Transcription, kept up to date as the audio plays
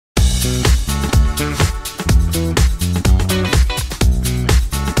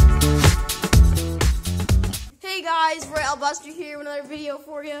Foster here with another video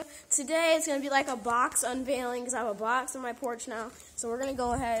for you. Today it's going to be like a box unveiling because I have a box on my porch now. So we're going to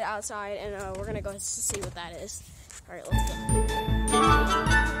go ahead outside and we're going to go see what that is. Alright, let's go.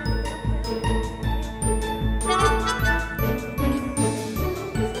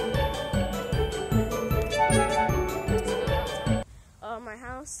 My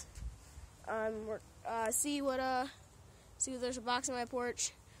house. See what there's a box on my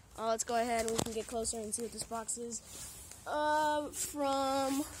porch. Let's go ahead and we can get closer and see what this box is.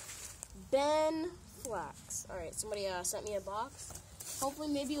 From Ben Flax. Alright, somebody sent me a box. Hopefully,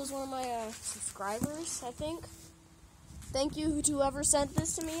 maybe it was one of my subscribers, I think. Thank you to whoever sent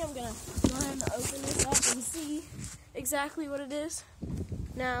this to me. I'm going to go ahead and open this up and see exactly what it is.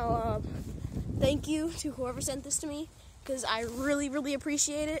 Now, thank you to whoever sent this to me, because I really, really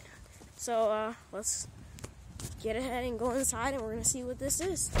appreciate it. So, let's get ahead and go inside, and we're going to see what this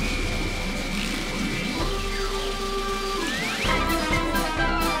is.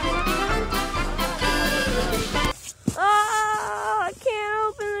 I can't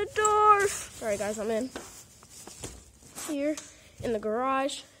open the door. Sorry, guys, I'm in here in the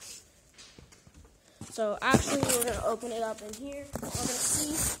garage. So, actually, we're going to open it up in here. We're going to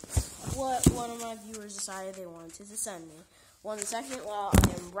see what one of my viewers decided they wanted to send me. 1 second while I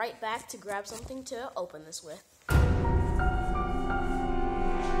am right back to grab something to open this with.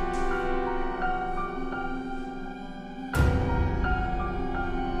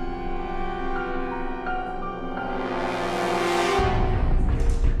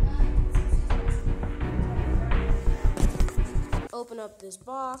 Open up this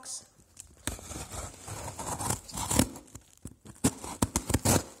box.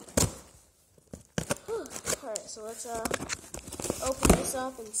 Alright, so let's open this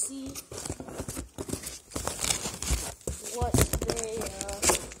up and see what they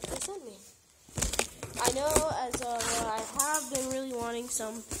sent me. I know I have been really wanting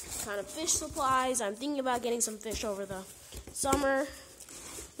some kind of fish supplies. I'm thinking about getting some fish over the summer.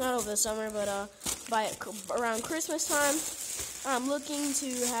 Not over the summer, but around Christmas time. I'm looking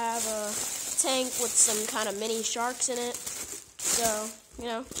to have a tank with some kind of mini sharks in it. So, you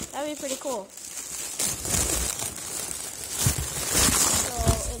know, that'd be pretty cool.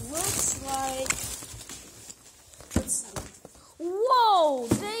 Like, let's see. Whoa!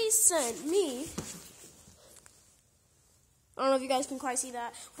 They sent me. I don't know if you guys can quite see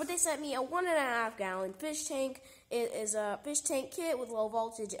that, but they sent me a 1.5 gallon fish tank. It is a fish tank kit with low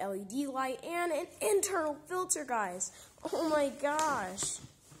voltage LED light and an internal filter, guys. Oh my gosh!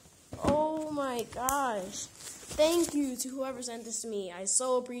 Oh my gosh! Thank you to whoever sent this to me. I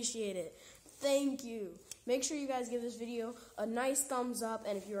so appreciate it. Thank you. Make sure you guys give this video a nice thumbs up,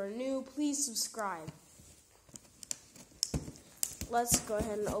 and if you're new, please subscribe. Let's go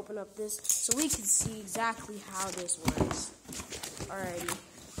ahead and open up this so we can see exactly how this works. Alrighty.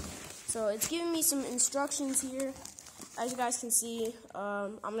 So it's giving me some instructions here. As you guys can see,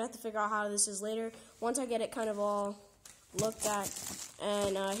 I'm going to have to figure out how this is later. Once I get it kind of all looked at.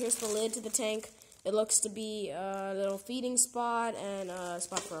 And here's the lid to the tank. It looks to be a little feeding spot and a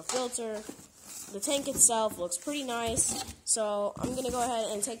spot for a filter. The tank itself looks pretty nice, so I'm going to go ahead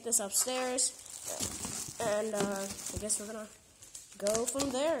and take this upstairs, and I guess we're going to go from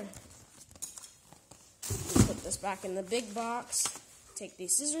there. Put this back in the big box, take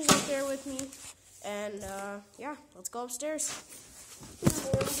these scissors up there with me, and yeah, let's go upstairs.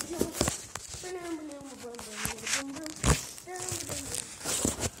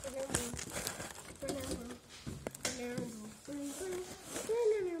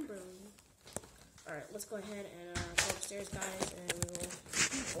 Alright, let's go ahead and go upstairs, guys, and we will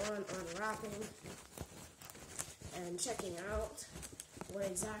keep on unwrapping and checking out what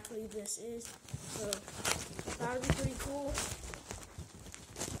exactly this is. So, that would be pretty cool.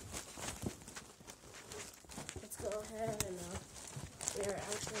 Let's go ahead and, we are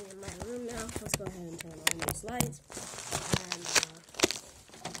actually in my room now. Let's go ahead and turn on these lights and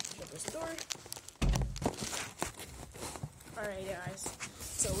shut this door. Alright, guys.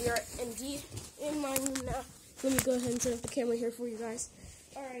 So we are indeed in my room now. Let me go ahead and set up the camera here for you guys.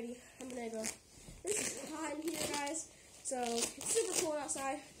 Alrighty, I'm gonna go. This is hot in here, guys. So it's super cold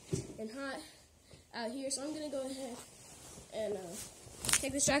outside and hot out here. So I'm gonna go ahead and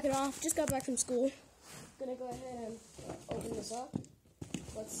take this jacket off. Just got back from school. Gonna go ahead and open this up.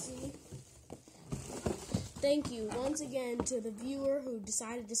 Let's see. Thank you once again to the viewer who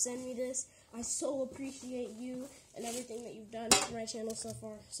decided to send me this. I so appreciate you and everything that you've done for my channel so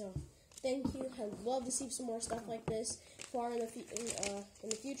far. So, thank you. I'd love to see some more stuff like this far in the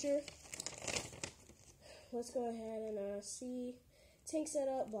future. Let's go ahead and see tank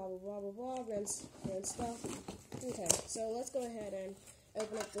setup, blah blah blah blah blah, run stuff. Okay, so let's go ahead and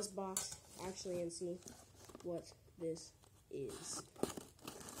open up this box actually and see what this is.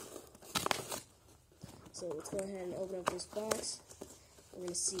 So let's go ahead and open up this box. We're going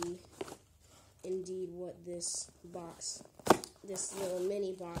to see indeed what this box, this little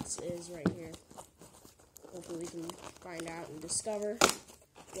mini box is right here. Hopefully we can find out and discover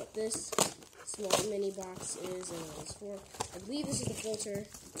what this small mini box is and what it's for. I believe this is the filter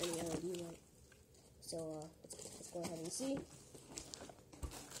and the LED light. So let's go ahead and see.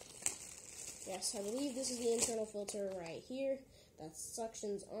 Yes, I believe this is the internal filter right here. That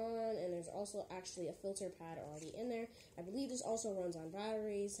suctions on, and there's also actually a filter pad already in there. I believe this also runs on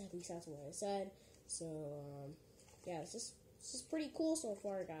batteries, at least that's what I said. So, yeah, this is pretty cool so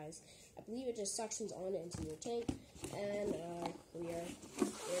far, guys. I believe it just suctions on into your tank, and we're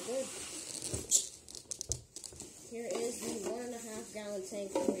good. Here is the 1.5 gallon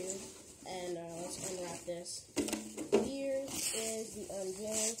tank for you, and let's unwrap this. Here is the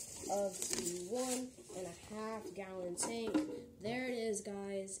unveiling of the 1.5 gallon tank. There it is,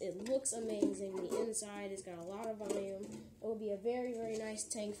 guys. It looks amazing. The inside has got a lot of volume. It will be a very, very nice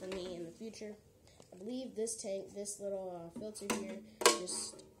tank for me in the future. I believe this tank, this little filter here,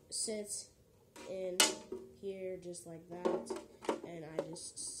 just sits in here just like that, and I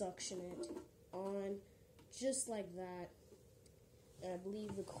just suction it on just like that. And I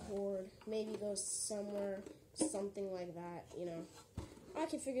believe the cord maybe goes somewhere, something like that, you know. I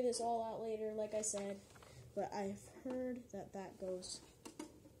can figure this all out later, like I said, but I've heard that that goes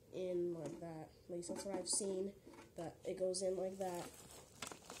in like that. At least that's what I've seen, that it goes in like that.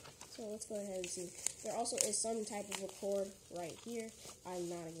 So let's go ahead and see. There also is some type of a cord right here. I'm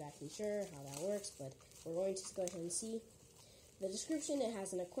not exactly sure how that works, but we're going to go ahead and see. The description, it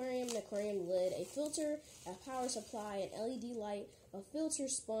has an aquarium lid, a filter, a power supply, an LED light, a filter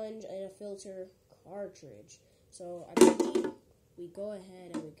sponge, and a filter cartridge. So I believe we go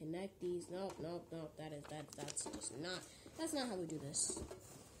ahead and we connect these. Nope, that's not how we do this.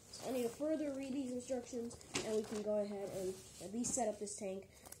 So I need to further read these instructions, and we can go ahead and at least set up this tank.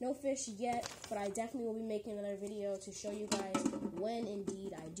 No fish yet, but I definitely will be making another video to show you guys when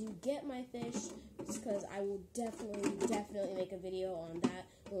indeed I do get my fish, because I will definitely make a video on that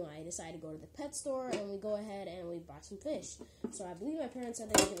when I decide to go to the pet store and we go ahead and we buy some fish. So I believe my parents said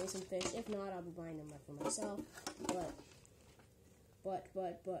they would give me some fish. If not, I'll be buying them for myself. But.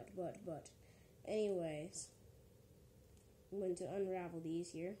 Anyways, I'm going to unravel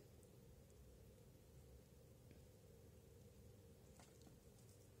these here.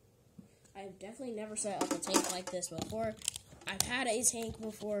 I've definitely never set up a tank like this before. I've had a tank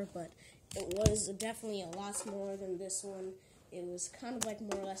before, but it was definitely a lot smaller than this one. It was kind of like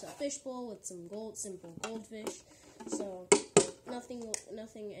more or less a fishbowl with some simple goldfish. So nothing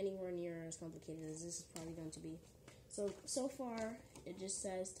anywhere near as complicated as this is probably going to be. So far, it just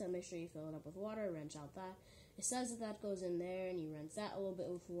says to make sure you fill it up with water, wrench out that. It says that goes in there, and you rinse that a little bit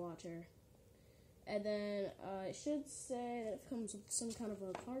with water. And then it should say that it comes with some kind of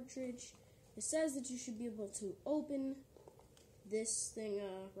a cartridge. It says that you should be able to open this thing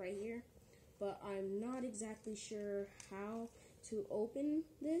right here, but I'm not exactly sure how to open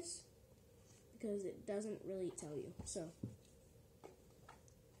this because it doesn't really tell you. So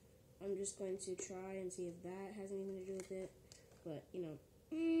I'm just going to try and see if that has anything to do with it. But, you know,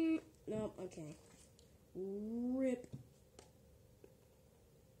 nope, okay. Rip.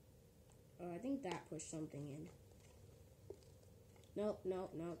 I think that pushed something in. Nope,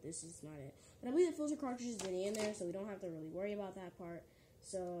 this is not it. But I believe the filter cartridge is already in there, so we don't have to really worry about that part.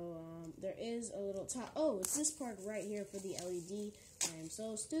 So, there is a little top. Oh, it's this part right here for the LED. I am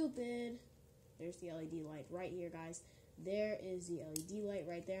so stupid. There's the LED light right here, guys. There is the LED light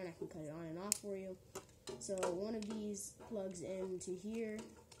right there, and I can cut it on and off for you. So, one of these plugs into here,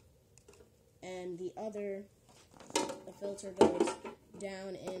 and the other, the filter goes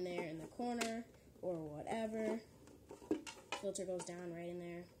down in there in the corner, or whatever. Filter goes down right in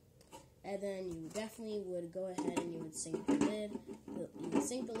there. And then you definitely would go ahead and you would sink the lid. You would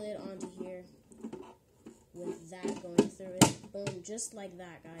sink the lid onto here with that going through it. Boom, just like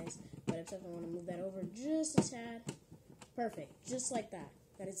that, guys. But except I want to move that over just a tad. Perfect, just like that.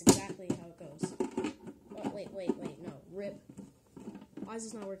 That is exactly how it goes. Oh, wait, no, rip. Why is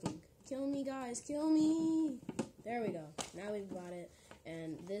this not working? Kill me, guys, kill me. There we go. Now we've got it.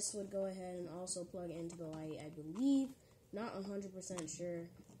 And this would go ahead and also plug into the light, I believe. Not 100% sure.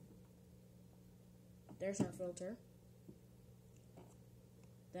 There's our filter.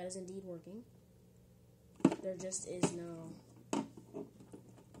 That is indeed working. There just is no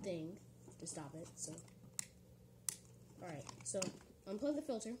thing to stop it, so. Alright, so unplug the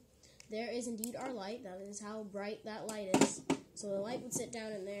filter. there is indeed our light. That is how bright that light is. So the light would sit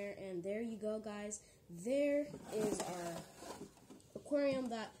down in there, and there you go, guys. There is our aquarium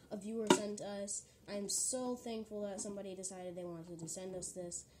that a viewer sent us. I am so thankful that somebody decided they wanted to send us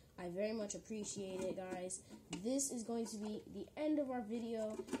this. I very much appreciate it, guys. This is going to be the end of our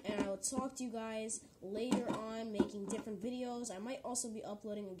video, and I will talk to you guys later on making different videos. I might also be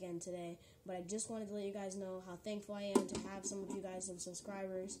uploading again today, but I just wanted to let you guys know how thankful I am to have some of you guys as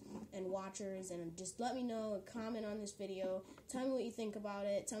subscribers and watchers, and just let me know and comment on this video. Tell me what you think about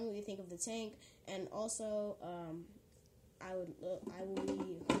it. Tell me what you think of the tank, and also I will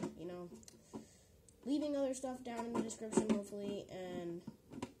be, leaving other stuff down in the description, hopefully, and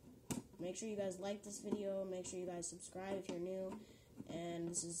make sure you guys like this video. Make sure you guys subscribe if you're new. And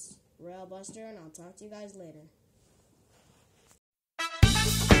this is Rail Buster, and I'll talk to you guys later.